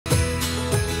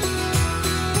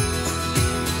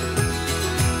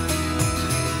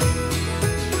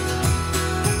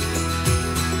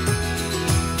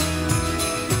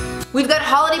We've got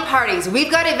holiday parties, we've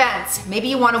got events. Maybe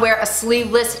you want to wear a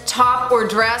sleeveless top or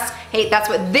dress. Hey, that's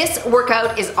what this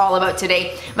workout is all about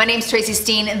today. My name's Tracy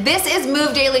Steen. This is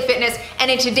Move Daily Fitness,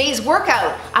 and in today's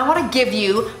workout, I want to give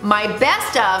you my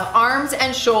best of arms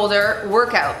and shoulder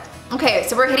workout. Okay,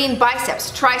 so we're hitting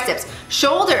biceps, triceps,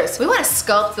 shoulders. We want to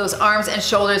sculpt those arms and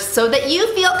shoulders so that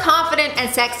you feel confident and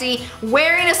sexy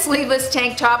wearing a sleeveless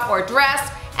tank top or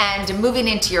dress and moving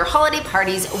into your holiday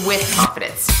parties with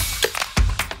confidence.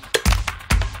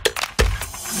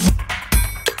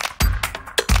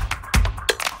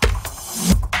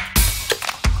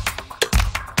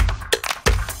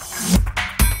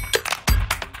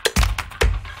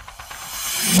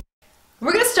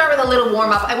 We're gonna start with a little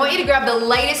warm up. I want you to grab the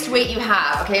lightest weight you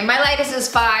have, okay? My lightest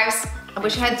is 5s. I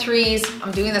wish I had 3s.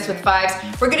 I'm doing this with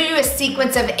 5s. We're gonna do a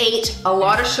sequence of 8, a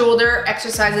lot of shoulder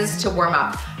exercises to warm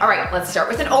up. All right, let's start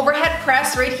with an overhead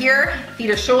press right here. Feet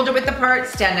are shoulder width apart,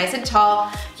 stand nice and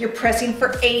tall. You're pressing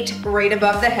for 8 right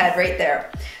above the head right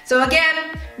there. So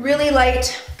again, really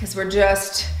light, because we're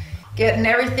just getting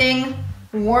everything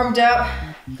warmed up,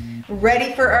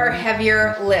 ready for our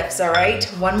heavier lifts, all right?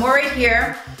 One more right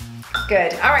here.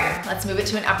 Good. All right, let's move it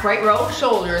to an upright row.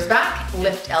 Shoulders back,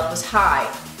 lift elbows high.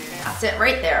 That's it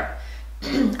right there.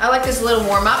 I like this little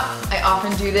warm up. I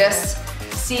often do this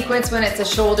sequence when it's a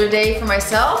shoulder day for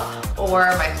myself or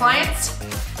my clients.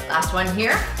 Last one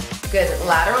here. Good.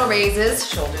 Lateral raises,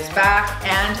 shoulders back,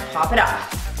 and pop it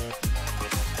up.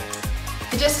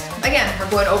 You just, again, we're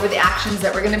going over the actions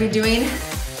that we're going to be doing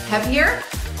heavier,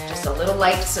 just a little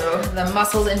light so the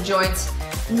muscles and joints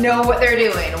know what they're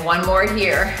doing. One more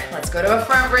here. Let's go to a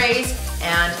front raise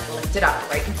and lift it up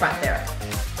right in front there.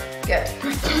 Good.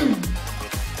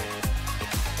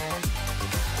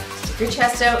 Stick your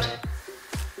chest out.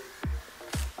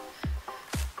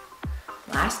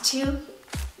 Last 2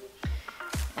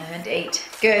 and 8.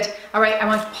 Good. All right, I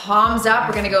want palms up.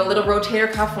 We're gonna go a little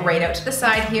rotator cuff right out to the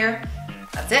side here.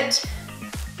 That's it.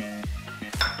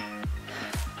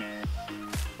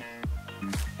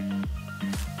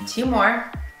 Two more.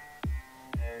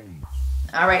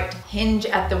 All right, hinge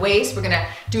at the waist. We're gonna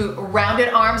do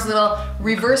rounded arms, little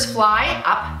reverse fly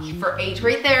up for 8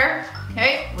 right there.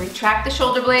 Okay, retract the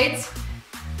shoulder blades.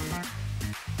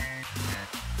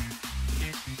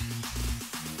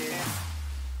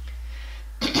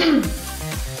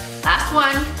 Last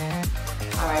one.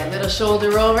 All right, little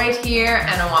shoulder roll right here,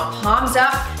 and I want palms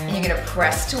up, and you're gonna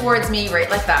press towards me right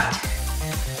like that.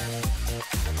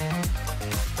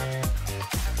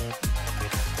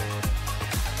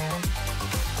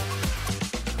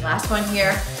 Last one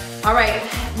here. All right,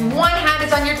 one hand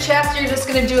is on your chest. You're just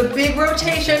gonna do a big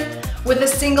rotation with a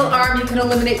single arm. You can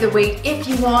eliminate the weight if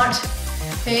you want.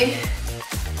 Okay,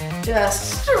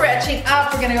 just stretching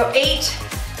up. We're gonna go 8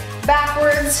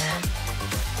 backwards.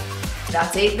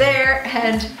 That's 8 there,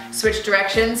 and switch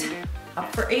directions.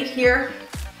 Up for 8 here.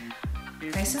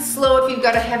 Nice and slow. If you've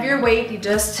got a heavier weight, you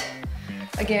just,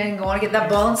 again, you wanna get that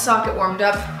ball and socket warmed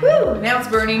up. Woo, now it's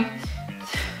burning.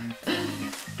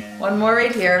 One more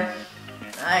right here.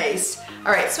 Nice.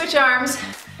 All right, switch arms.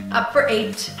 Up for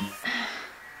 8.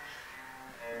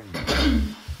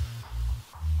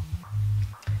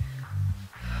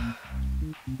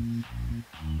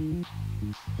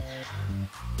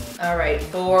 All right,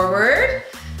 forward.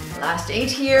 Last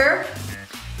 8 here.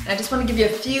 And I just want to give you a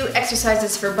few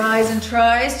exercises for bis and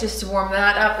tris just to warm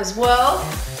that up as well.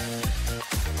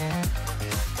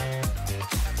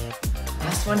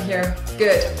 Last one here.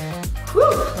 Good. Whew,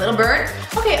 little burn.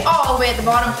 Okay, all the way at the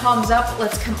bottom, palms up.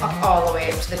 Let's come up all the way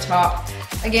up to the top.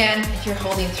 Again, if you're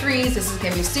holding 3s, this is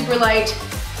gonna be super light.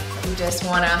 You just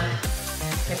wanna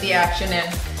get the action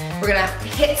in. We're gonna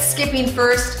hit skipping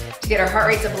first to get our heart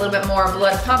rates up a little bit more,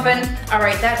 blood pumping. All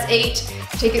right, that's 8.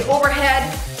 Take it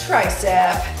overhead,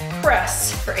 tricep,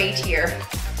 press for 8 here.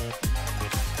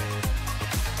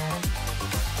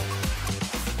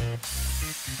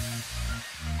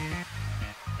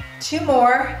 Two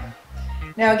more.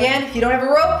 Now again, if you don't have a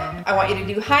rope, I want you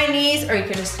to do high knees, or you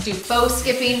can just do faux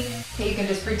skipping. Okay, you can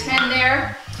just pretend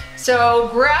there. So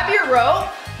grab your rope.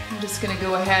 I'm just gonna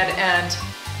go ahead and,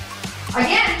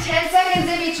 again, 10 seconds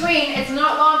in between. It's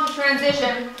not long to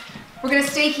transition. We're gonna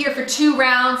stay here for 2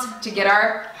 rounds to get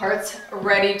our hearts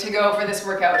ready to go for this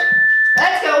workout.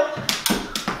 Let's go.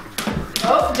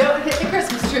 Oh, don't hit the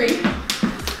Christmas tree.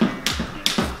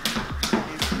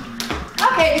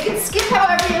 Okay, you can skip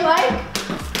however you like.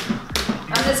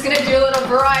 I'm just gonna do a little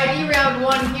variety, round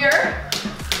 1 here.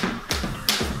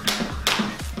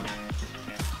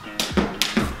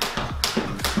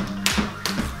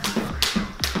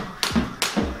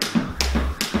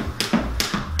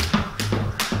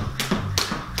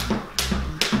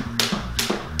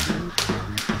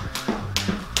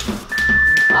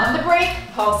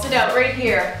 pulse it out right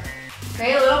here.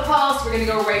 Okay, a little pulse. We're gonna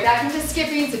go right back into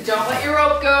skipping, so don't let your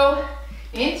rope go.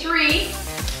 In 3,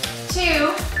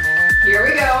 2, here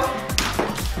we go.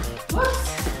 Whoops.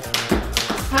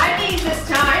 High knees this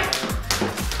time.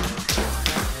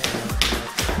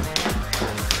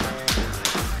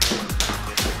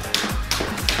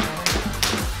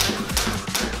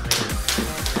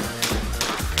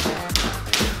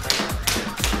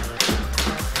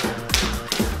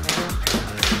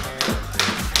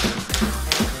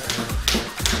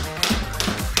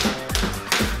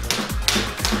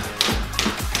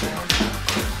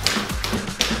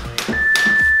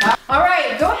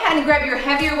 And grab your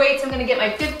heavier weights. I'm gonna get my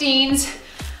 15s.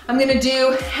 I'm gonna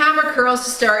do hammer curls to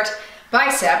start.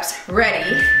 Biceps,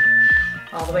 ready.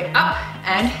 All the way up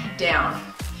and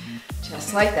down.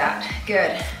 Just like that,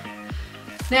 good.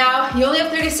 Now, you only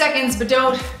have 30 seconds, but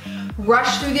don't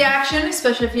rush through the action,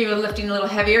 especially if you're lifting a little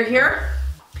heavier here.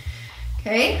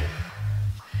 Okay,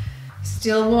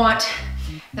 still want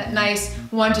that nice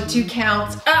 1 to 2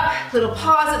 counts up, little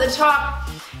pause at the top,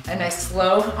 and nice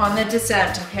slow on the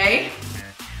descent, okay?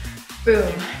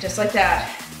 Boom, just like that.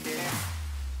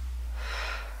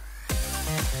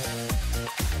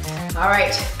 All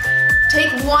right,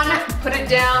 take one, put it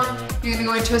down. You're gonna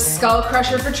go into a skull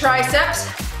crusher for triceps.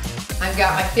 I've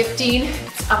got my 15,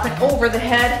 it's up and over the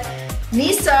head.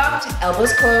 Knees soft,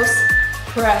 elbows close,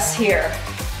 press here.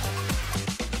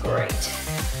 Great.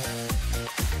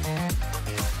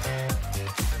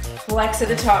 Flex at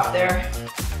the top there.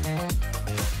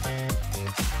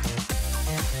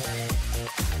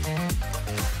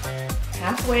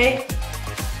 Halfway.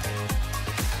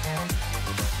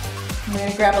 I'm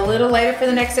gonna grab a little lighter for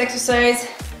the next exercise.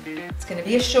 It's gonna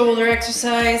be a shoulder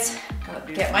exercise.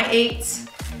 Gotta get my 8s.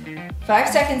 5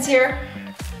 seconds here.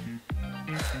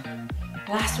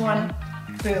 Last one.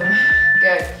 Boom.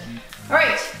 Good. All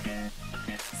right.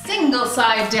 Single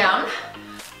side down.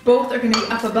 Both are gonna be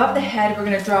up above the head. We're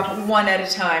gonna drop one at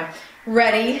a time.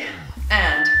 Ready,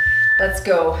 and let's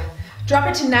go. Drop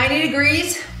it to 90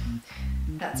 degrees.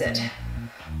 That's it.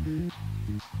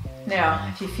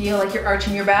 Now, if you feel like you're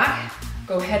arching your back,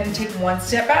 go ahead and take one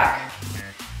step back.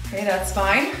 Okay, that's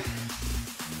fine.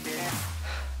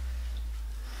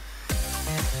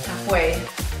 Halfway.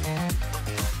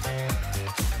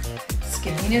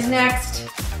 Skipping is next,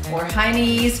 or high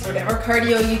knees, whatever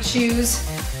cardio you choose.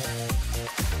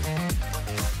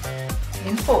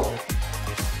 In 4,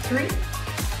 3,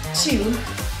 2,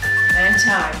 and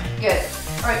time. Good.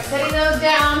 All right, setting those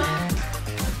down.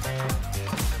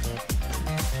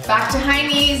 Back to high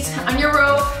knees on your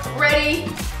rope, ready,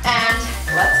 and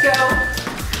let's go.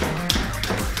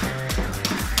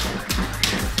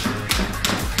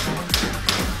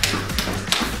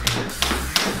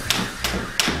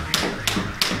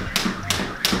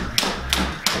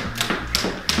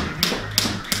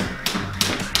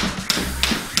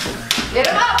 Get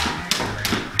them up.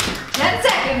 10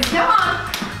 seconds, come on.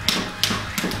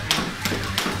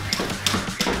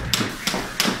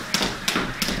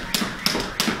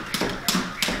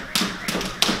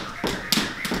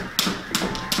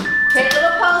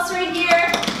 Right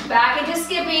here, back into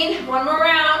skipping, one more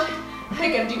round. I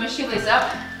gotta do my shoelace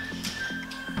up.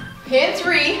 In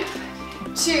 3,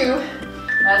 2,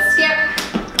 let's skip,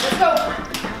 let's go.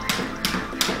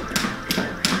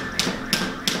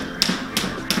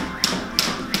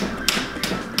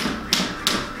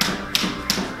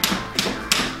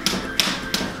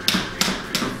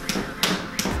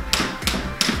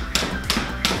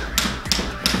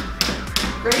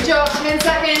 Great job, 10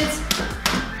 seconds.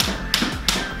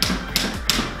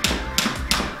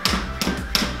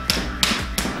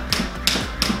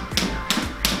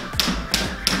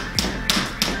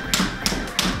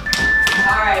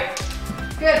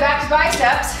 Good, back to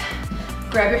biceps.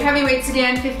 Grab your heavy weights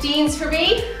again, 15s for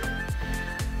me.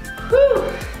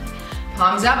 Whew.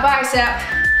 Palms up, bicep.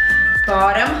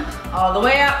 Bottom, all the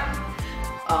way up,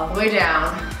 all the way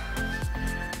down.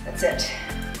 That's it.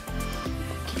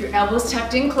 Keep your elbows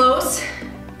tucked in close.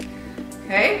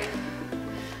 Okay,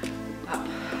 up.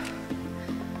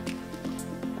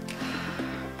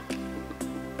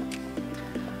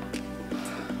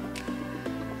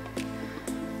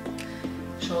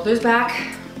 Shoulders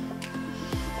back.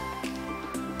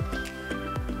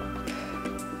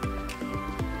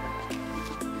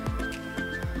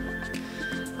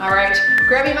 All right,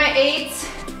 grabbing my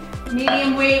 8s,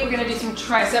 medium weight. We're gonna do some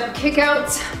tricep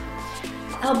kickouts.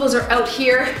 Elbows are out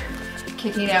here,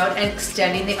 kicking out and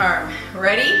extending the arm.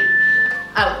 Ready?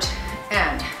 Out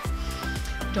and.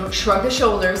 Don't shrug the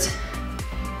shoulders.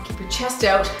 Keep your chest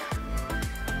out.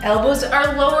 Elbows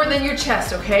are lower than your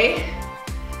chest, okay?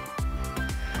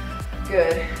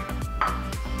 Good.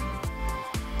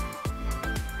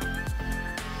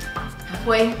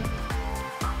 halfway.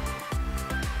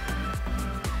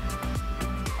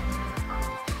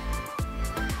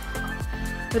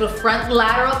 Little front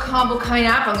lateral combo coming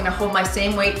up. I'm gonna hold my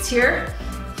same weights here.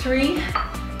 3,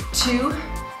 2,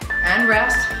 and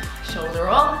rest. Shoulder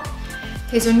roll.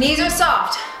 Okay, so knees are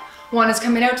soft. One is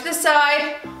coming out to the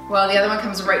side, while the other one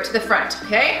comes right to the front,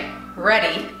 okay?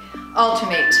 Ready,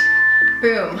 alternate,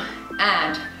 boom,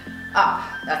 and up,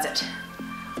 that's it.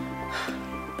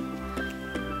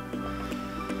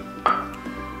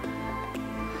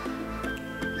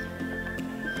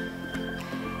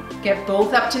 Get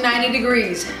both up to 90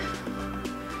 degrees.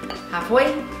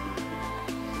 Halfway.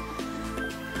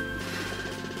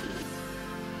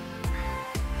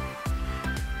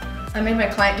 I made my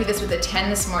client do this with a 10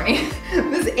 this morning.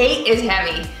 This 8 is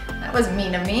heavy. That was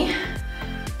mean of me.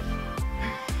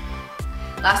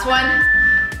 Last one.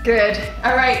 Good.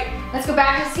 All right, let's go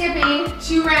back to skipping.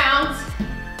 2 rounds.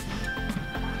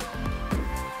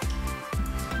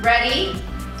 Ready,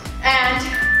 and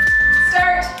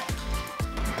start.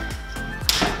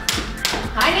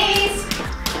 High knees.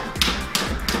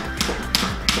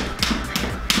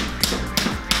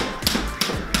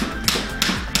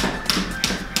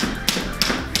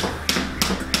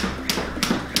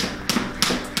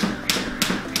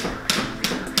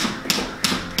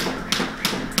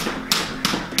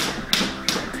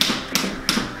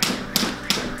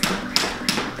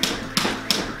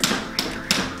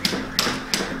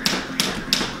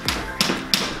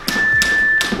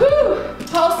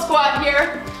 Pulse squat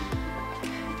here.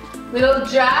 Little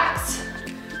jacks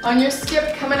on your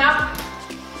skip coming up.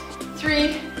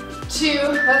 3, 2,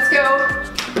 let's go.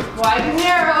 Wide and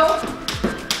narrow.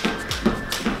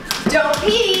 Don't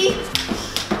pee.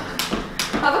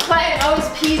 Well, the client always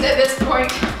pees at this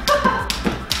point.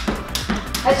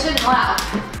 I shouldn't laugh.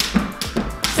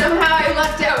 Somehow I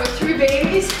lucked out with 3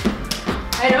 babies.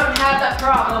 I don't have that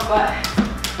problem, but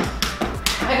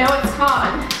I know it's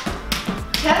common.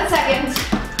 10 seconds.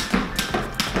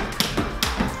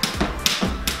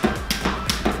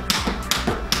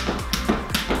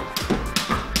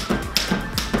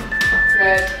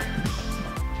 Good.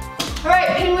 All right,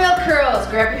 pinwheel curls.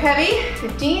 Grab your heavy,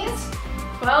 15s,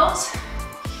 12s.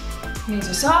 Knees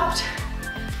are soft.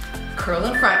 Curl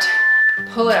in front.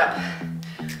 Pull it up.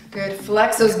 Good,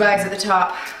 flex those bags at the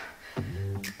top.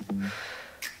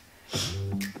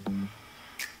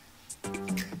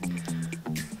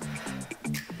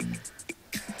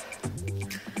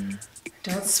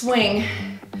 Don't swing.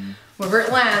 Wherever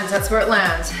it lands, that's where it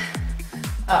lands.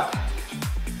 Up.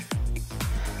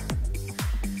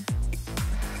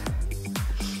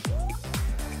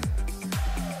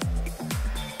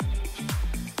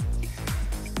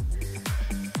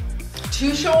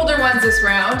 Two shoulder ones this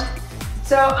round.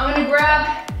 So I'm gonna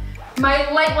grab my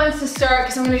light ones to start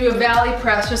because I'm gonna do a valley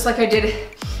press just like I did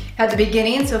at the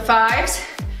beginning. So 5s,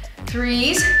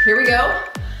 3s, here we go.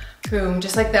 Boom,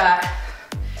 just like that.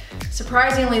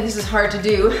 Surprisingly, this is hard to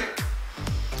do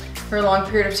for a long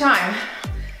period of time.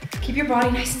 Keep your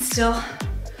body nice and still.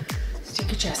 Stick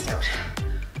your chest out.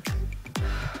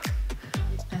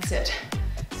 That's it.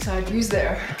 Side views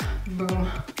there. Boom.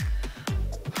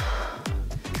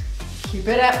 Keep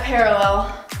it at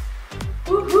parallel.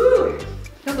 Woohoo!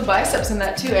 Feel the biceps in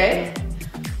that too, eh?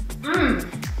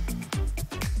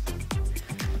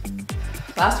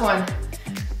 Last one.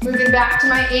 Moving back to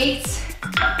my 8s.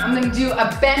 I'm gonna do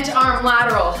a bent arm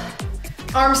lateral.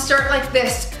 Arms start like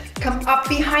this. Come up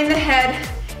behind the head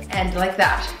and like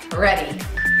that. Ready.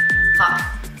 Up.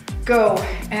 Go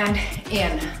and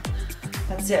in.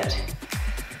 That's it.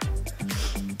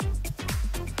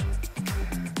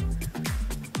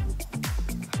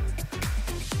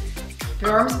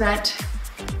 Your arms bent.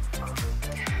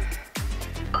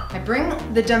 I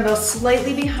bring the dumbbell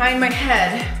slightly behind my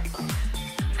head.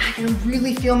 I can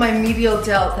really feel my medial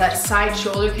delt, that side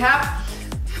shoulder cap,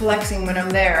 flexing when I'm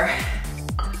there.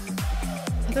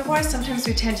 Otherwise, sometimes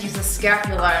we tend to use the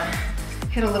scapula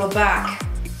and hit a little back.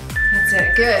 That's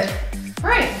it, good. All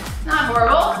right, not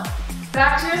horrible.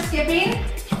 Back to your skipping.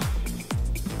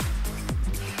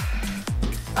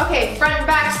 Okay, front and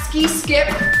back ski skip.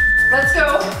 Let's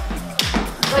go.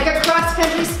 Like a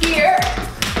cross-country skier.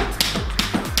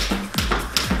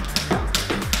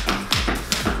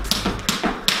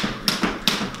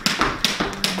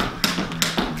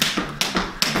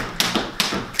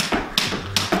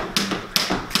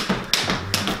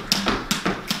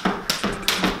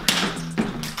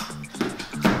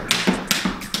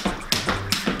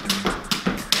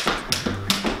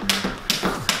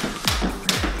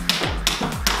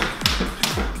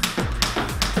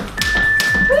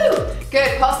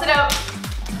 Good, pulse it out.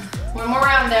 One more round.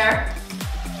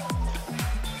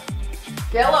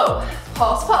 Get low.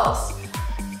 Pulse, pulse.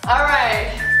 All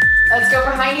right. Let's go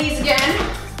for high knees again.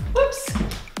 Whoops.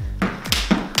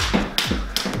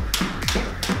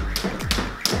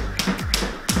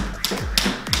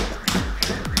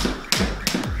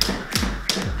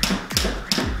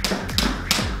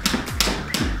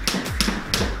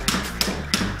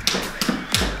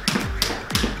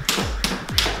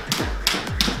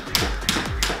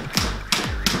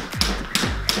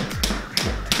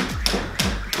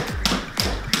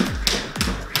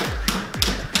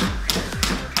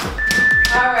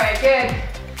 Good.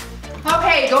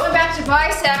 Okay, going back to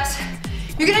biceps,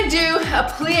 you're gonna do a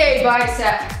plie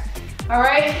bicep. All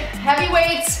right, heavy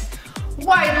weights,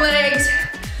 wide legs,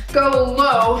 go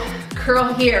low,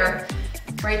 curl here,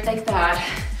 right like that.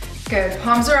 Good,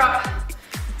 palms are up,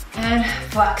 and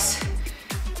flex.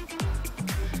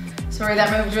 Sorry,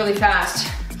 that moved really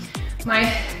fast.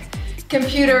 My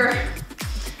computer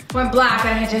went black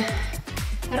and I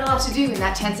had a lot to do in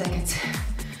that 10 seconds.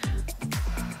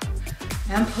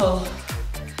 And pull.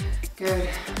 Good.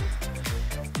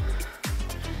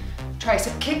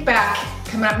 Tricep kick back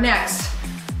coming up next.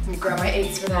 Let me grab my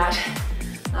 8s for that.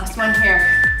 Last one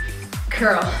here.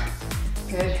 Curl.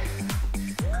 Good.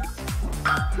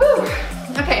 Whew.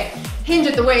 Okay, hinge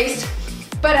at the waist,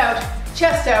 butt out,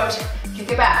 chest out,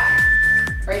 kick it back.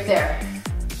 Right there.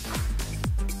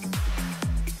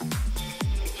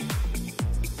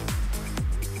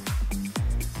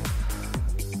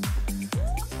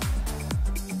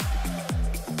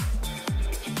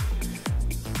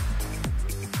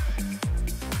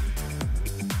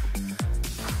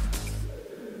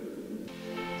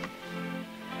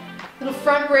 Little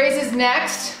front raises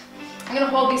next. I'm gonna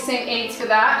hold these same 8s for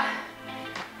that.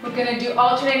 We're gonna do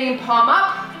alternating palm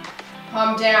up,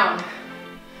 palm down.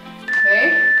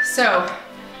 Okay, so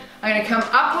I'm gonna come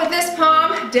up with this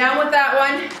palm, down with that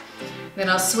one, then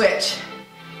I'll switch.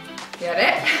 Get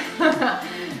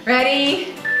it?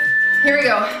 Ready? Here we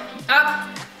go. Up,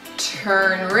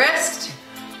 turn wrist,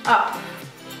 up.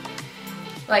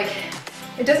 Like,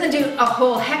 it doesn't do a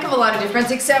whole heck of a lot of difference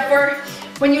except for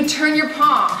when you turn your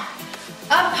palm.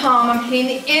 Up palm, I'm hitting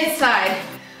the inside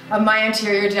of my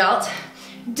anterior delt.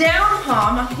 Down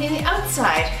palm, I'm hitting the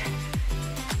outside.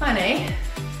 Fun, eh?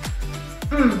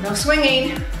 No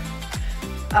swinging.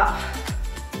 Up.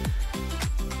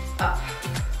 Up.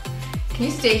 Can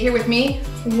you stay here with me?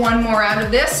 One more round of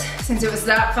this, since it was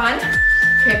that fun.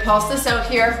 Okay, pulse this out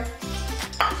here.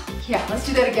 Yeah, let's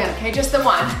do that again, okay? Just the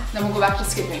one, then we'll go back to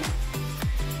skipping.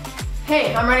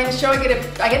 Hey, I'm running the show, I get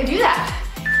to do that.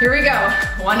 Here we go,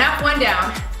 one up, one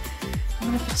down.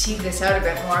 I'm gonna fatigue this out a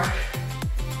bit more.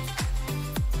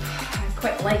 I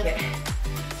quite like it.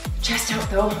 Chest out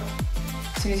though.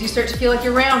 As soon as you start to feel like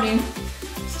you're rounding,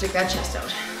 stick that chest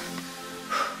out.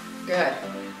 Good.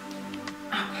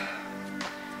 Up.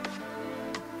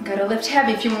 Gotta lift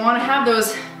heavy if you wanna have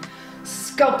those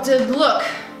sculpted look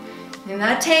in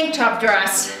that tank top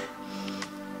dress.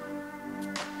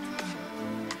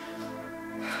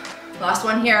 Last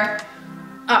one here.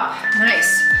 Up,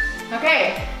 nice.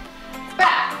 Okay,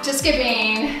 back to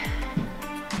skipping.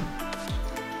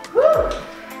 Woo.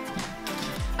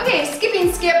 Okay,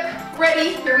 skipping, skip,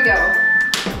 ready, here we go.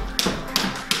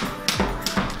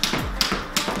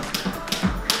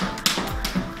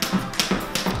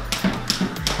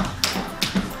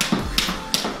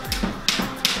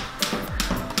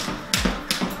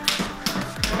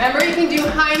 Remember, you can do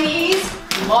high knees,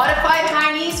 modified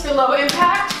high knees for low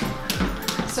impact.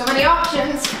 So many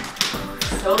options,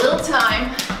 so little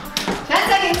time. 10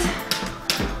 seconds.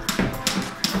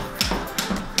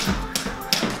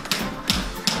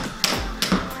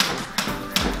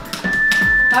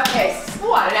 Okay,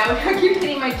 squat it out. I keep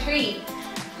hitting my tree.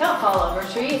 Don't fall over,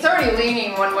 tree. It's already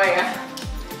leaning one way.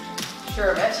 I'm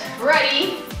sure of it.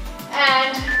 Ready,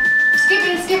 and skip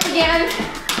and skip again.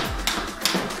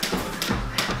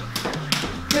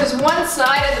 There's one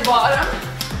side at the bottom,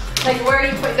 like where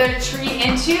you put the tree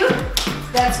into,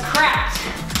 that's cracked.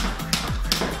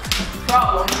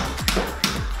 Problem.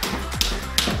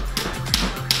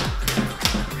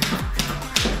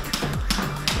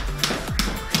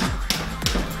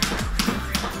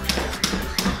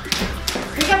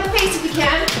 Pick up the pace if you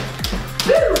can.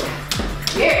 Woo!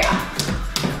 Yeah.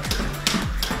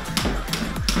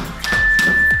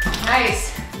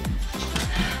 Nice.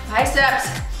 Biceps.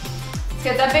 Let's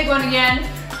get that big one again.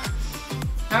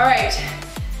 All right,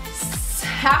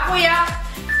 halfway up,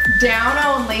 down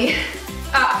only,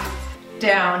 up,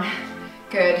 down.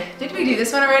 Good. Did we do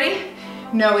this one already?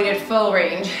 No, we did full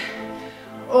range.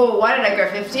 Oh, why did I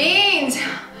grab 15s?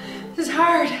 This is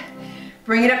hard.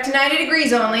 Bring it up to 90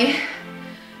 degrees only,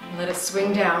 and let it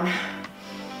swing down.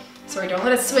 Sorry, don't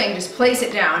let it swing, just place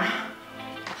it down.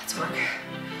 Let's work.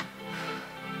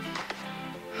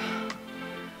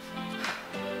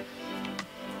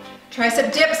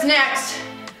 Tricep dips next.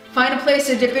 Find a place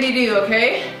to dippity-do,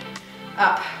 okay?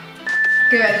 Up.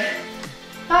 Good.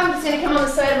 I'm just gonna come on the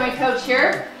side of my couch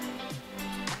here.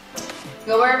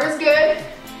 Go wherever's good.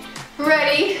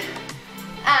 Ready.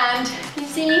 And, you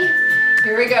see?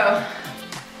 Here we go.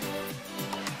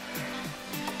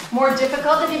 More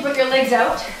difficult if you put your legs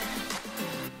out.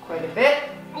 Quite a bit.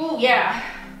 Ooh, yeah.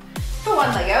 Put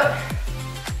one leg out.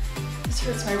 This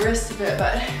hurts my wrist a bit,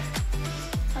 but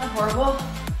not horrible.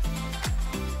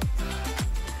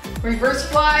 Reverse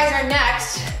flies are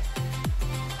next.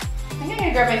 I think I'm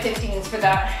gonna grab my 15s for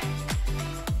that.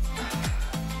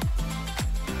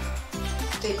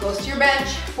 Stay close to your bench,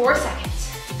 4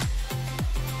 seconds.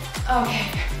 Okay,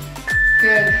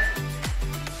 good.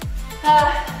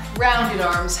 Rounded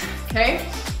arms, okay?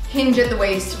 Hinge at the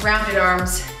waist, rounded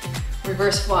arms,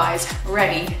 reverse flies,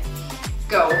 ready,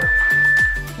 go.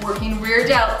 Working rear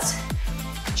delts.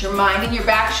 Put your mind in your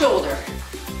back shoulder.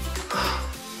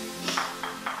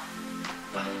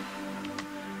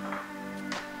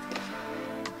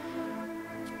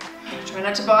 Try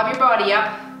not to bob your body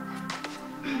up.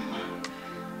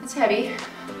 It's heavy.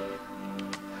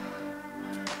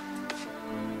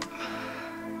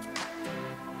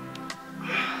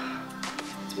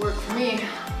 It's work for me.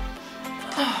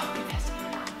 Oh, goodness.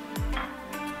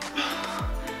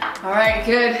 All right,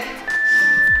 good.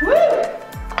 Woo!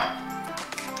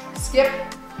 Skip.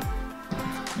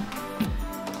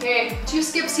 Okay, 2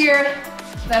 skips here,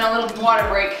 then a little water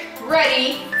break.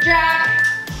 Ready, jack.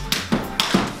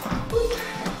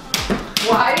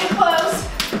 Wide and close.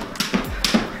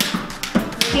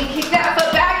 You can kick that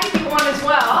foot back if you want as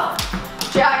well.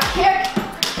 Jack, kick,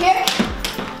 kick.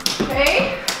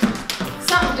 Okay,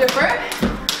 something different.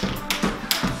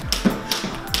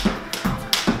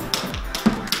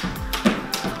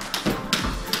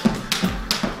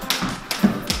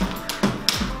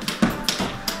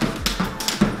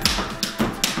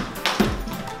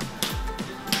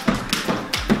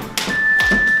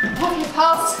 Okay,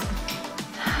 pulse.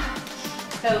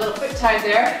 Got a little quick time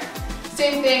there.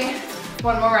 Same thing,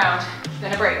 one more round,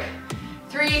 then a break.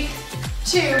 3,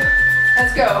 2,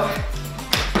 let's go.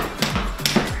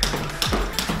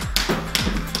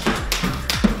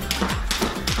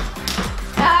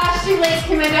 Shoelace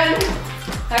came undone.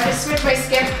 I have to switch my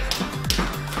skip.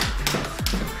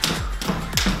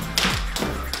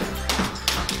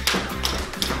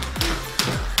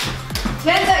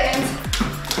 Seconds.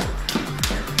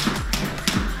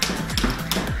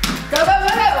 Go, go,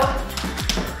 go, go.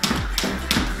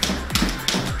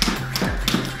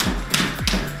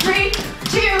 3,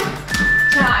 2,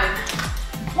 time.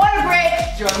 Water break,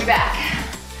 join me back.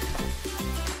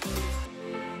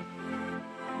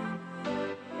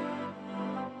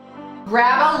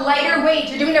 Grab a lighter weight.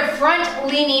 You're doing a front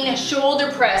leaning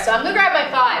shoulder press. So I'm gonna grab my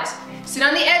 5s. Sit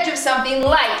on the edge of something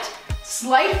light.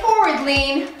 Slight forward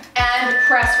lean and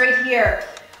press right here.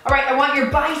 All right, I want your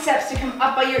biceps to come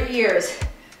up by your ears.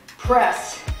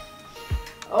 Press.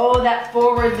 Oh, that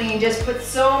forward lean just puts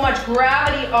so much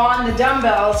gravity on the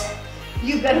dumbbells.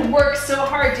 You've got to work so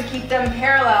hard to keep them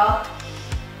parallel.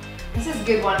 This is a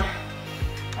good one.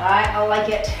 I like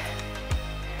it.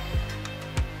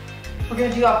 We're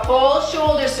gonna do a full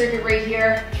shoulder circuit right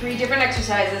here. 3 different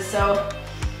exercises, so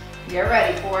get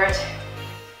ready for it.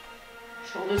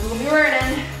 Shoulders will be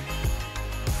burning.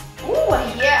 Ooh,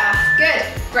 yeah, good.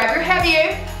 Grab your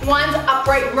heavier ones,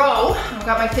 upright row. I've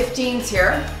got my 15s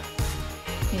here.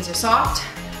 Knees are soft,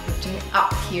 15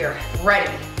 up here,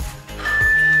 ready.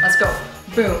 Let's go,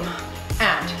 boom,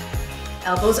 and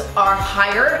elbows are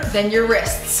higher than your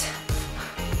wrists.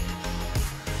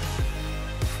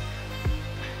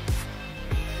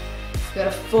 Got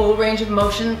a full range of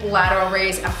motion, lateral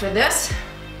raise after this.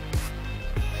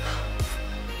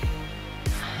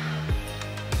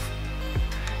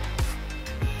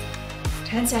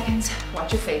 Ten seconds,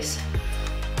 watch your face.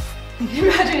 Can you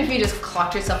imagine if you just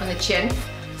clocked yourself in the chin?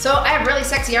 So I have really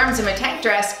sexy arms in my tank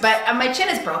dress, but my chin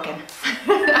is broken.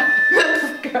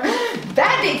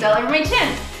 Band-aids all over my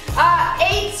chin.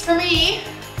 8s for me.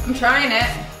 I'm trying it.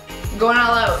 I'm going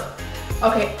all out.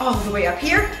 Okay, all the way up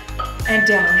here and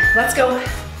down. Let's go.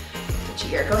 Put you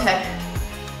here, go ahead.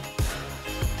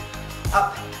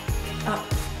 Up, up.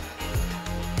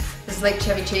 This is like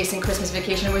Chevy Chase in Christmas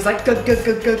Vacation, where he's like, go, go,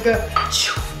 go, go, go.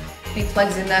 He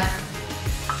plugs in the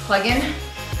plug-in.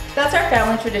 That's our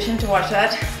family tradition to watch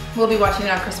that. We'll be watching it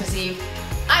on Christmas Eve.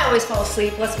 I always fall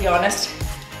asleep, let's be honest.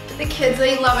 But the kids,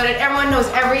 they love it. Everyone knows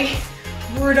every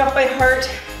word up by heart.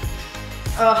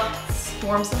 Oh, it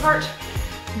warms the heart.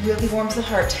 Really warms the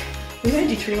heart. We're gonna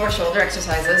do 3 more shoulder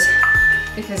exercises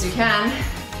because you can.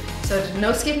 So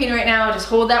no skipping right now, just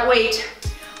hold that weight.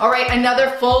 All right,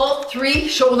 another full 3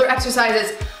 shoulder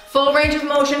exercises. Full range of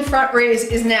motion, front raise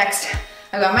is next.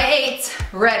 I got my 8s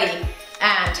ready,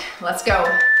 and let's go.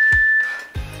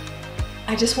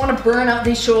 I just wanna burn out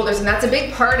these shoulders, and that's a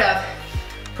big part of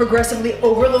progressively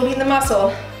overloading the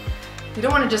muscle. You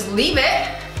don't wanna just leave it,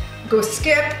 go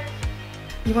skip.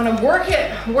 You wanna work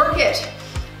it,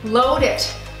 load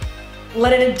it.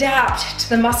 Let it adapt to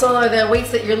the muscle or the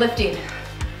weights that you're lifting.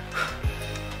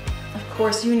 Of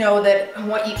course, you know that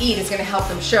what you eat is gonna help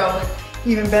them show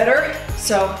even better,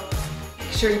 so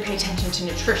make sure you pay attention to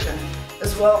nutrition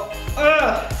as well.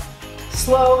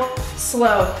 Slow,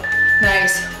 slow,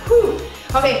 nice. Whew.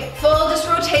 Okay, full just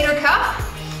rotator cuff.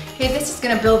 Okay, this is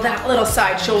gonna build that little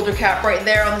side shoulder cap right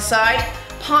there on the side.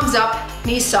 Palms up,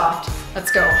 knees soft.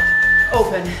 Let's go.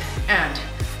 Open and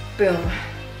boom.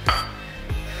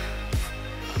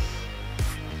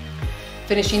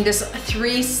 Finishing this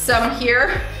threesome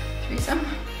here. Threesome?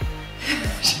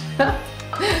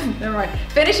 Never mind.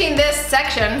 Finishing this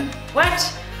section,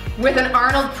 what? With an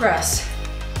Arnold press.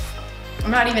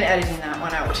 I'm not even editing that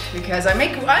one out because I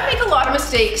make a lot of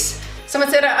mistakes. Someone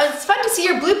said, it's fun to see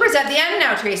your bloopers at the end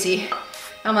now, Tracy.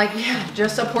 I'm like, yeah,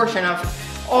 just a portion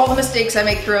of all the mistakes I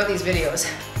make throughout these videos.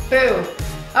 Boom.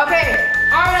 Okay,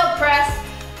 Arnold press.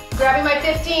 Grabbing my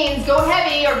 15s, go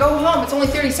heavy or go home. It's only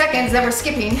 30 seconds, then we're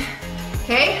skipping.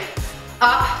 Okay,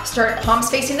 up, start palms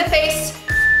facing the face,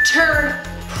 turn,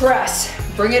 press.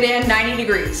 Bring it in 90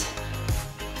 degrees.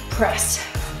 Press.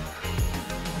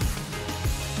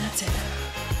 That's it.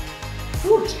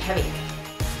 Ooh, it's heavy.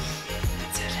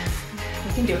 That's it.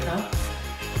 We can do it now.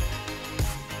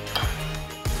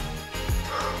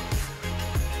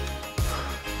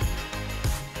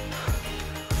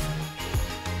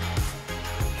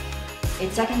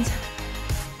 Eight seconds.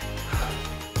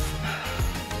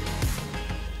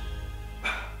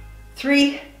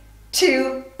 3,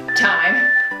 2,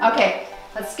 time. Okay,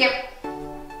 let's skip.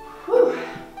 Whew.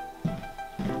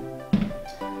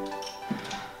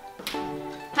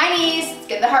 High knees, let's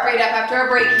get the heart rate up after our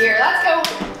break here. Let's go.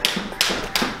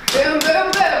 Boom,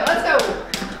 boom, boom, let's go.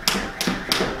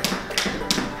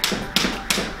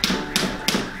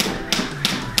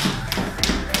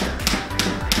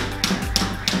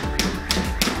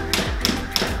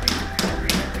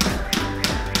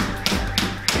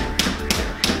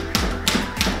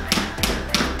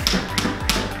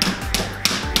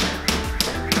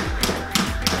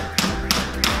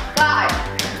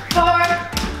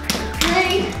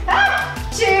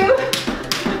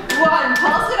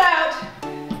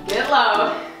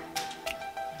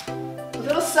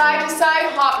 Side to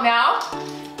side hop now.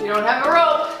 You don't have a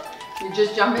rope. You're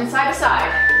just jumping side to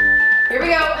side. Here we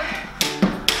go.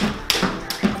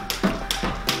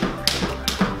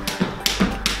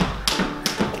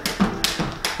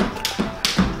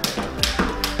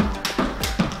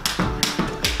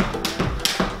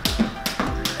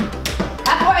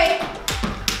 Halfway.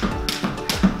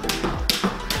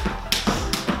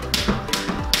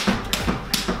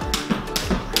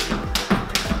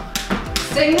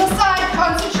 Single side.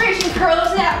 Concentration curl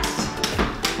is next.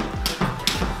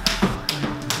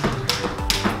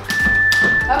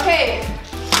 Okay,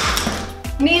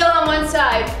 kneel on one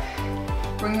side.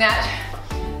 Bring that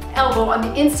elbow on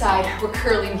the inside. We're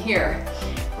curling here.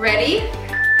 Ready?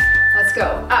 Let's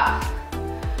go. Up.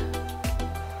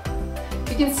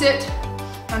 You can sit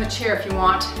on a chair if you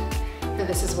want for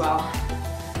this as well.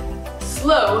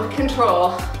 Slow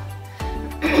control.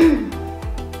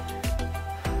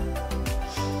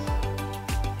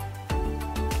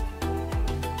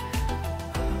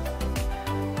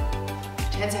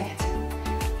 10 seconds.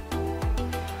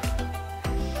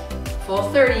 Full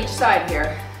 30 each side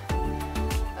here.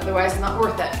 Otherwise, it's not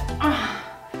worth it.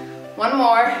 One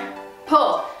more.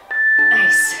 Pull.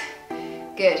 Nice.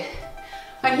 Good.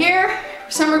 I hear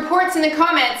some reports in the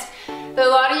comments that a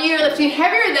lot of you are lifting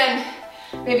heavier than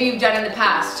maybe you've done in the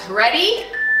past. Ready?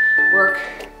 Work.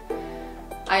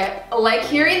 I like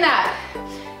hearing that.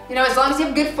 You know, as long as you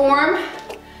have good form,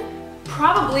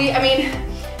 probably, I mean,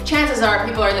 chances are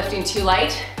people are lifting too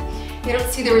light. They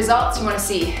don't see the results you want to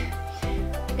see.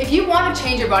 If you want to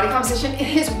change your body composition,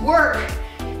 it is work.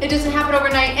 It doesn't happen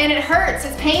overnight and it hurts,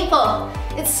 it's painful,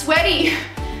 it's sweaty,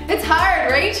 it's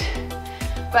hard, right?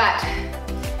 But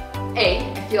A,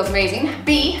 it feels amazing.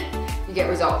 B, you get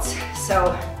results.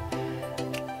 So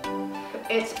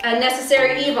it's a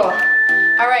necessary evil.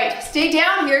 All right, stay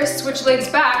down here, switch legs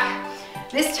back.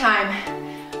 This time,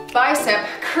 bicep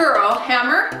curl,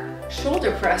 hammer,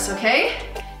 shoulder press, okay?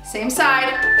 Same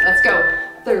side, let's go.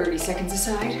 30 seconds a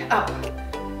side, up,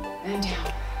 and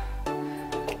down.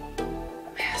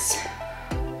 Yes.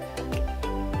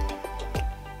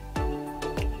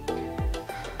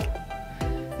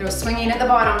 No swinging at the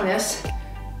bottom of this.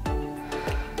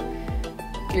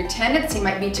 Your tendency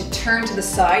might be to turn to the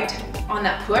side on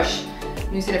that push.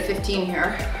 I'm using a 15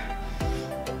 here.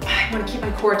 I want to keep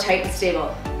my core tight and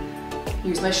stable.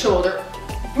 Use my shoulder,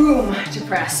 boom, to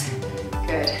press.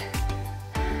 Good.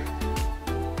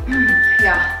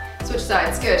 Yeah, switch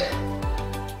sides, good.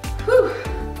 Whew.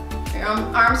 Your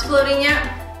arms floating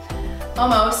yet?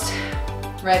 Almost.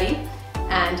 Ready,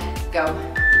 and go.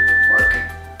 Work,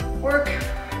 work.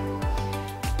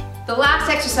 The last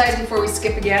exercise before we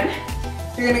skip again,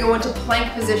 you're gonna go into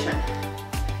plank position.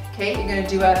 Okay, you're gonna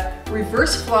do a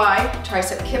reverse fly,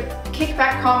 tricep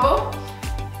kickback combo.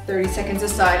 30 seconds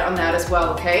aside on that as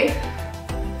well, okay?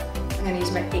 I'm gonna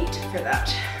use my 8 for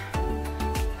that.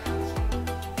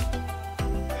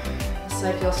 This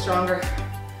side feels stronger.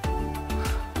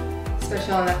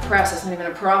 Especially on that press, it's not even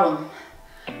a problem.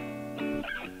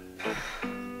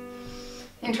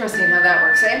 Interesting how that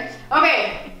works, eh?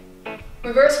 Okay,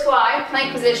 reverse fly,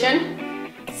 plank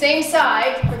position, same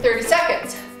side for 30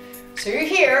 seconds. So you're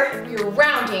here, you're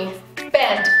rounding,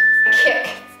 bend, kick,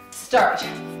 start.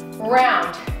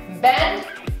 Round, bend,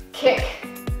 kick.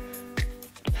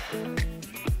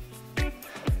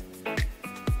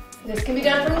 This can be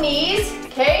done from knees,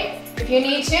 okay? If you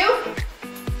need to.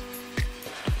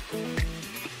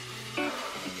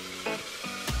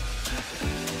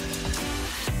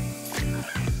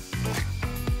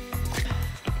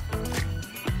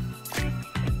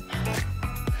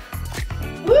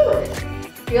 Woo!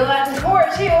 Feel that in the core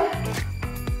too.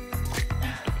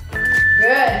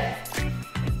 Good.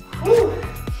 Woo.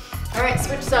 All right,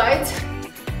 switch sides.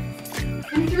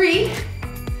 In 3,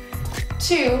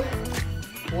 2,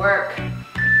 work.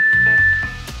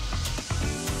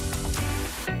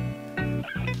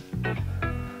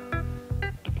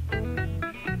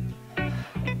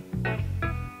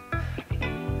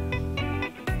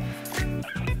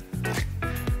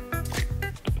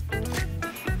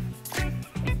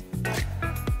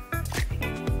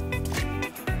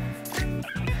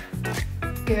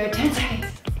 Good, 10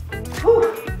 seconds.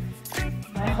 Whew.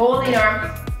 My holding arm,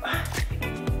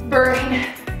 burning.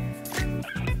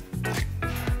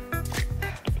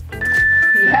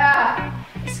 Yeah,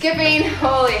 skipping,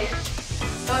 holy,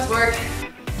 that was work.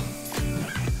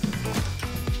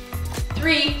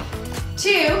 3, 2,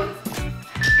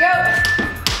 go.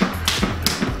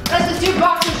 Let's just do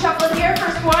boxing shuffle here,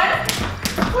 first one.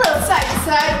 A little side to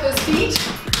side with those feet.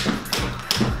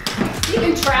 You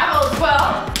can travel as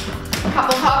well.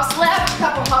 Couple hops left,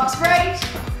 couple hops right.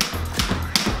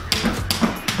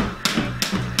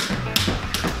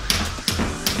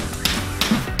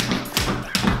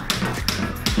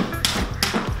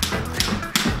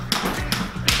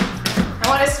 I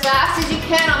want as fast as you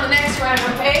can on the next round,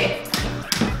 okay?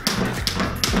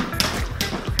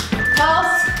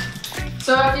 Pulse.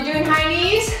 So if you're doing high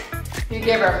knees, you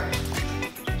give her.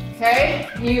 Okay?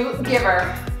 You give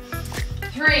her.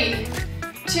 3,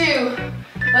 2,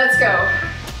 let's go.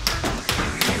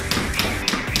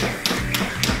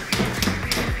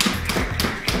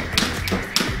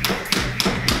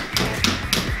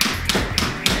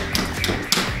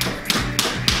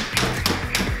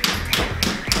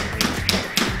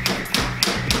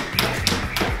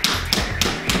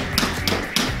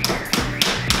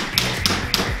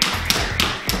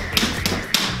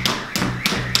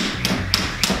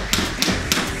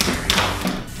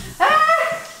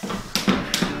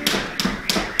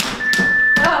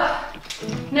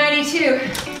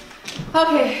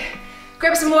 Okay,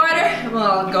 grab some water and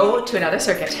we'll go to another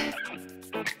circuit.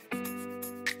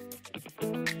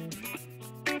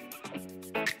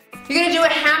 You're gonna do a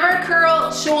hammer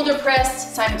curl shoulder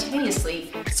press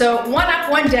simultaneously. So one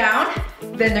up, one down,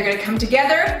 then they're gonna come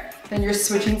together, then you're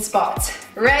switching spots.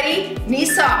 Ready?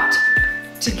 Knees soft.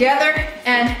 Together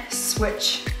and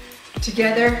switch.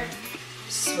 Together,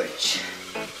 switch.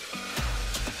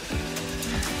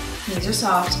 Knees are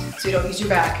soft, so you don't use your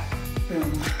back.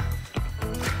 Boom.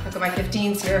 Look at my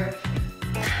 15s here.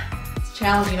 It's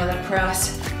challenging on that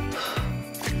press.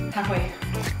 Halfway.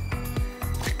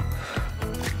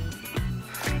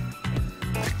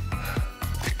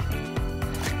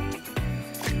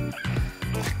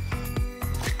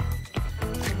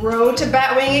 Row to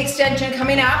bat wing extension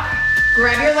coming up.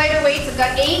 Grab your lighter weights. I've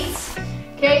got 8s.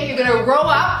 Okay, you're gonna row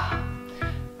up.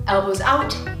 Elbows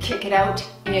out, kick it out,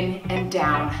 in and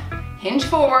down. Hinge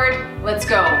forward, let's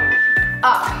go.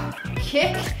 Up,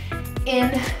 kick,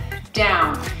 in,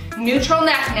 down. Neutral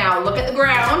neck now, look at the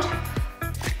ground.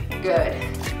 Good.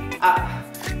 Up,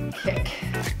 kick.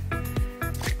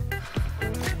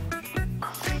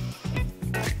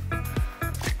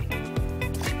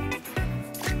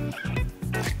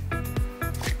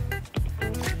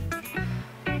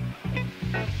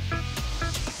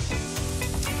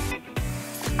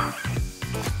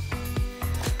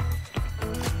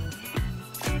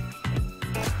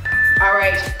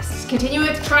 continue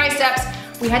with triceps.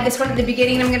 We had this one at the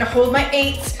beginning. I'm gonna hold my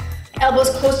 8s, elbows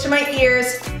close to my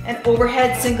ears, and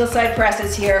overhead single side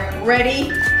presses here.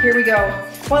 Ready? Here we go.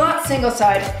 Well, not single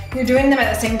side. You're doing them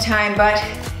at the same time, but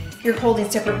you're holding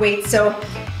separate weights. So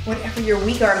whatever your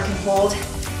weak arm can hold,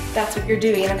 that's what you're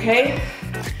doing, okay?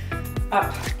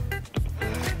 Up,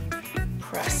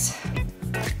 press.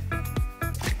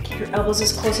 Keep your elbows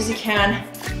as close as you can.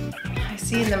 I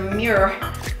see in the mirror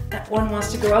that one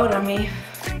wants to go out on me.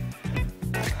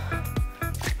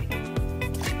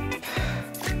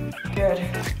 Good.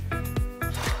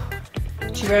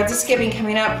 2 rounds of skipping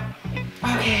coming up.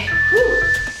 Okay, woo,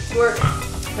 let's work.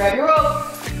 Grab your rope.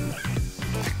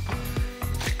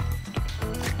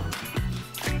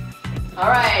 All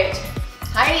right,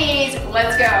 high knees,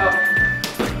 let's go.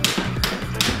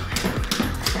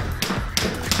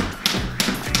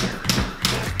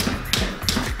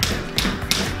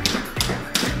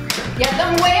 Get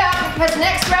them way up because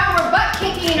next round we're butt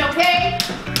kicking, okay?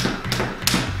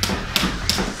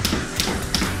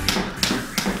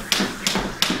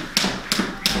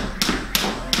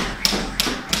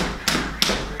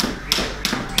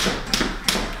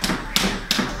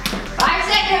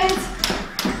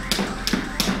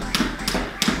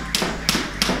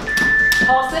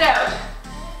 Pulse it out.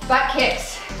 Butt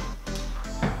kicks.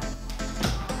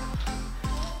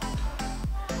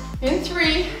 In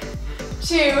 3,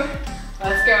 2,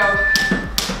 let's go.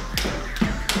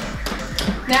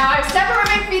 Now I've separated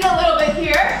my feet a little bit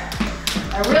here.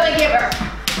 I really give her.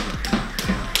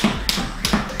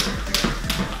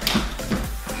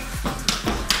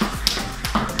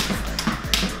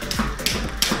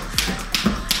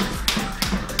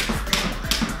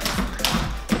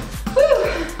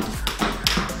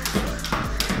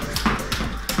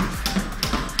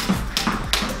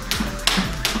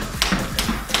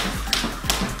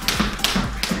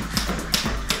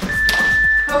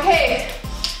 Okay,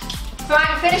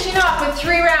 fine, finishing off with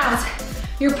 3 rounds.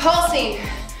 You're pulsing.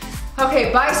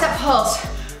 Okay, bicep pulse,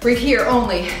 right here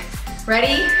only.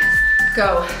 Ready?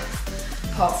 Go,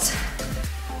 pulse.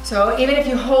 So even if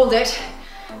you hold it,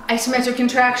 isometric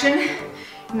contraction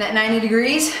in that 90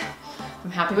 degrees,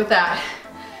 I'm happy with that.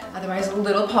 Otherwise, a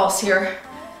little pulse here.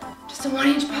 Just a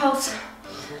 1-inch pulse.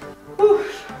 Whew.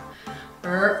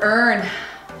 Earn.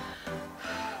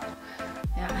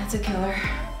 Yeah, that's a killer.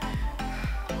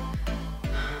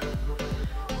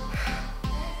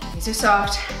 These are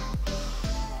soft.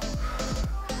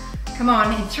 Come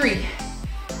on, in 3,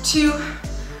 2, 1.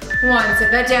 Set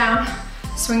that down.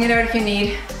 Swing it out if you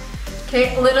need.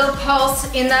 Okay, little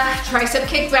pulse in the tricep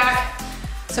kickback.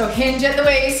 So hinge at the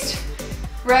waist.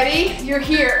 Ready? You're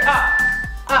here. Up,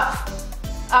 up,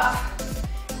 up.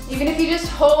 Even if you just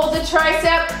hold the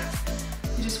tricep,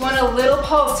 you just want a little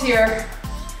pulse here.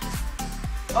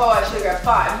 Oh, I should have grabbed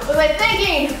 5. What was I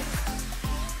thinking?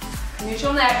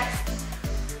 Neutral neck.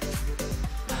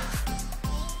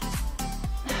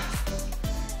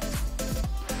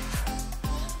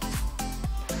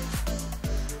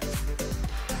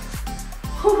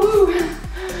 Woo-hoo.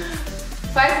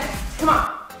 5 seconds, come on.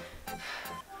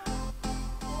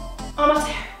 Almost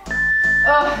there.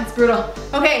 Oh, it's brutal.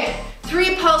 Okay,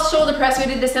 3 pulse shoulder press. We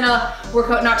did this in a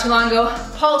workout not too long ago.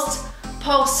 Pulse,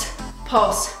 pulse,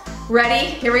 pulse. Ready?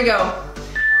 Here we go.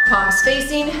 Palms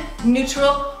facing,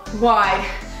 neutral, wide,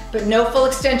 but no full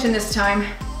extension this time.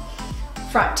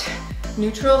 Front,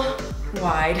 neutral,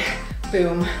 wide,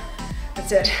 boom.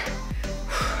 That's it.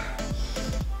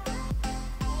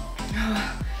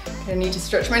 I need to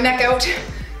stretch my neck out.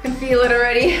 I can feel it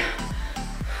already.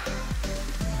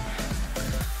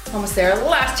 Almost there,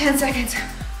 last 10 seconds.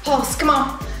 Pulse, come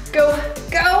on, go,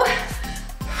 go.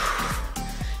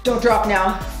 Don't drop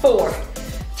now. 4,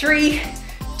 3,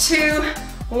 2,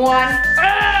 1.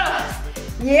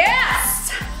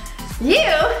 Yes! You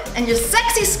and your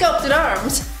sexy sculpted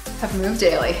arms have moved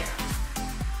daily.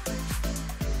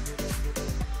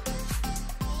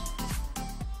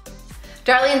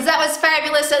 Darlings, that was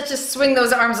fabulous. Let's just swing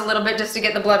those arms a little bit just to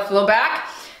get the blood flow back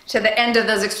to the end of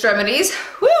those extremities.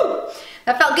 Woo!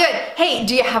 That felt good. Hey,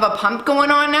 do you have a pump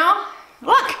going on now?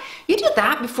 Look, you do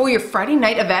that before your Friday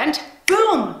night event.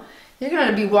 Boom! You're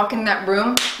gonna be walking in that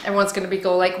room. Everyone's gonna be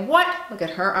go like, what? Look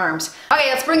at her arms. Okay,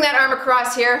 let's bring that arm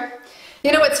across here.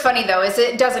 You know what's funny though, is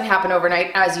it doesn't happen overnight,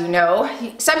 as you know.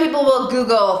 Some people will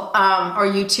Google or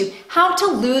YouTube, how to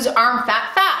lose arm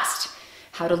fat fast.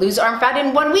 How to lose arm fat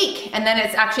in 1 week. And then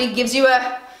it actually gives you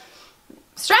a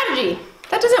strategy.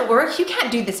 That doesn't work. You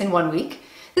can't do this in 1 week.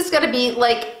 This has gotta be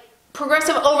like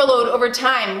progressive overload over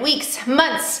time, weeks,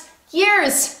 months,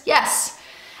 years, yes.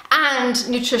 And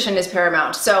nutrition is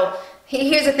paramount. So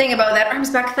here's the thing about that, arms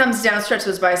back, thumbs down, stretch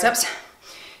those biceps.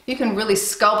 You can really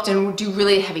sculpt and do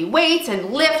really heavy weights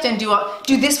and lift and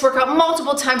do this workout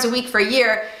multiple times a week for a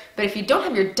year. But if you don't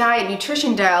have your diet,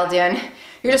 nutrition dialed in,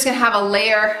 you're just gonna have a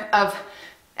layer of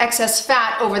excess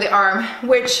fat over the arm,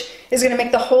 which is gonna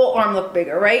make the whole arm look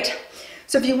bigger, right?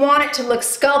 So if you want it to look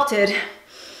sculpted,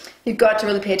 you've got to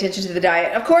really pay attention to the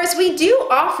diet. Of course, we do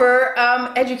offer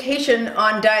education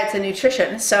on diets and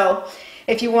nutrition. So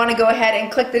if you want to go ahead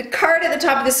and click the card at the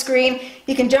top of the screen,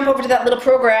 you can jump over to that little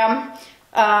program.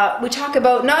 We talk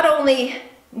about not only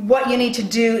what you need to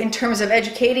do in terms of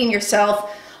educating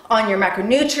yourself on your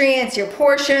macronutrients, your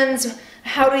portions,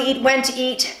 how to eat, when to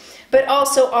eat, but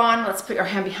also on, let's put your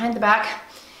hand behind the back.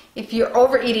 If you're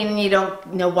overeating and you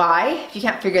don't know why, if you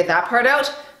can't figure that part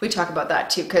out, we talk about that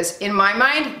too, because in my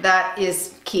mind, that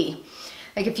is key.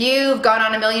 Like if you've gone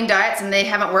on a million diets and they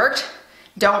haven't worked,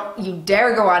 don't you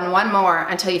dare go on one more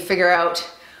until you figure out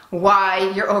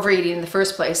why you're overeating in the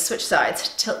first place. Switch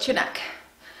sides, tilt your neck.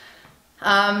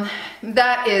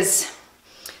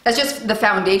 That's just the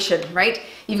foundation, right?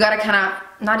 You've got to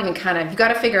you've got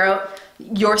to figure out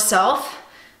yourself.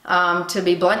 To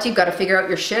be blunt, you've got to figure out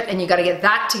your shit and you've got to get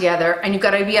that together, and you've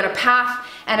got to be at a path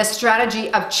and a strategy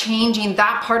of changing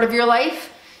that part of your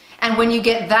life. And when you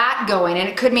get that going, and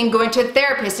it could mean going to a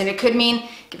therapist, and it could mean,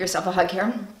 give yourself a hug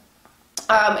here.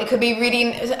 It could be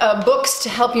reading books to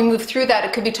help you move through that.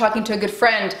 It could be talking to a good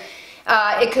friend.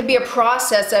 It could be a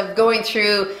process of going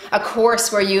through a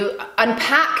course where you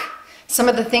unpack some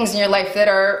of the things in your life that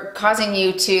are causing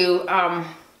you to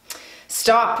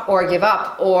stop or give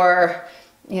up or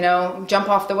jump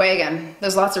off the wagon.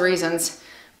 There's lots of reasons,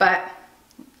 but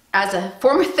as a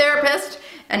former therapist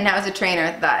and now as a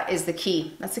trainer, that is the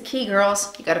key. That's the key,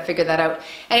 girls. You got to figure that out.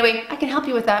 Anyway, I can help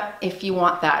you with that if you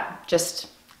want that. Just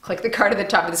click the card at the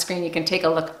top of the screen. You can take a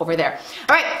look over there.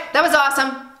 All right, that was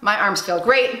awesome. My arms feel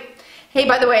great. Hey,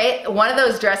 by the way, one of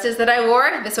those dresses that I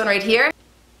wore, this one right here,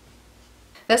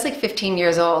 that's like 15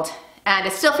 years old, and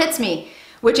it still fits me,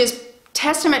 which is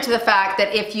testament to the fact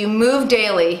that if you move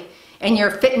daily in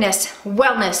your fitness,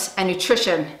 wellness, and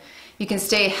nutrition, you can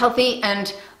stay healthy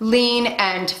and lean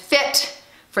and fit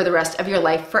for the rest of your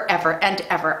life, forever and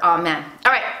ever. Amen.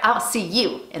 All right, I'll see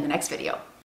you in the next video.